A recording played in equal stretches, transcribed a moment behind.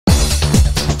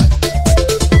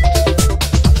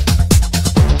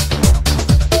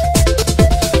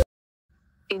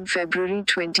February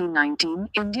 2019,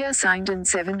 India signed an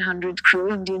 700 crore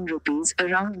Indian rupees,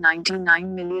 around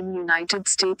 99 million United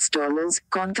States dollars,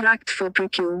 contract for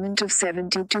procurement of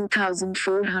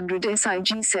 72,400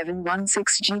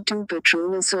 SIG716G2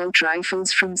 Patrol assault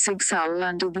rifles from SIG Sauer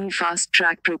under the Fast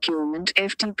Track Procurement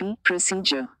 (FTP)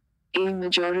 procedure. A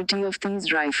majority of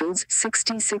these rifles,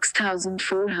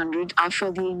 66,400, are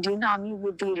for the Indian Army,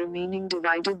 with the remaining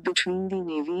divided between the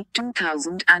Navy,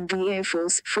 2,000, and the Air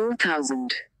Force,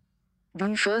 4,000.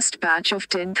 The first batch of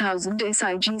 10,000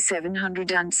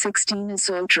 SIG716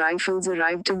 assault rifles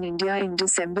arrived in India in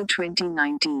December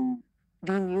 2019.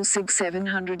 The new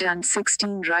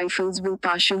SIG-716 rifles will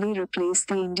partially replace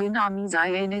the Indian Army's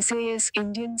INSAS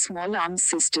Indian Small Arms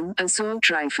System assault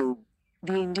rifle.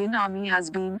 The Indian Army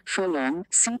has been, for long,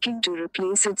 seeking to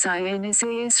replace its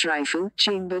INSAS rifle,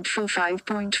 chambered for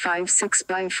 5.56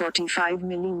 by 45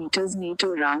 mm NATO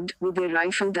round, with a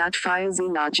rifle that fires a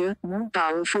larger, more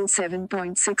powerful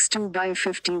 7.62 by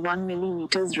 51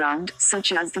 mm round,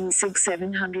 such as the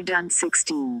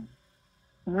SIG-716.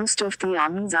 Most of the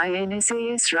Army's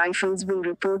INSAS rifles will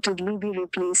reportedly be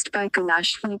replaced by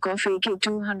Kalashnikov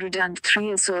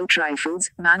AK-203 assault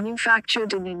rifles,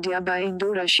 manufactured in India by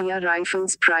Indo-Russia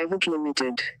Rifles Private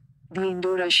Limited. The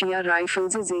Indo-Russia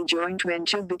Rifles is a joint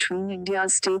venture between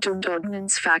India's State-Owned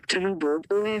Ordnance Factory Board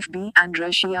 (OFB) and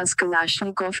Russia's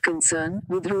Kalashnikov concern,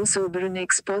 with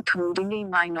Rosoboronexport holding a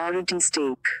minority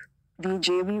stake. The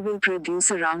JV will produce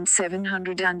around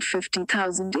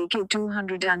 750,000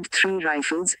 AK-203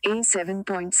 rifles, a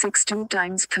 7.62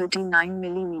 x 39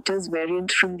 mm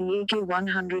variant from the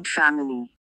AK-100 family.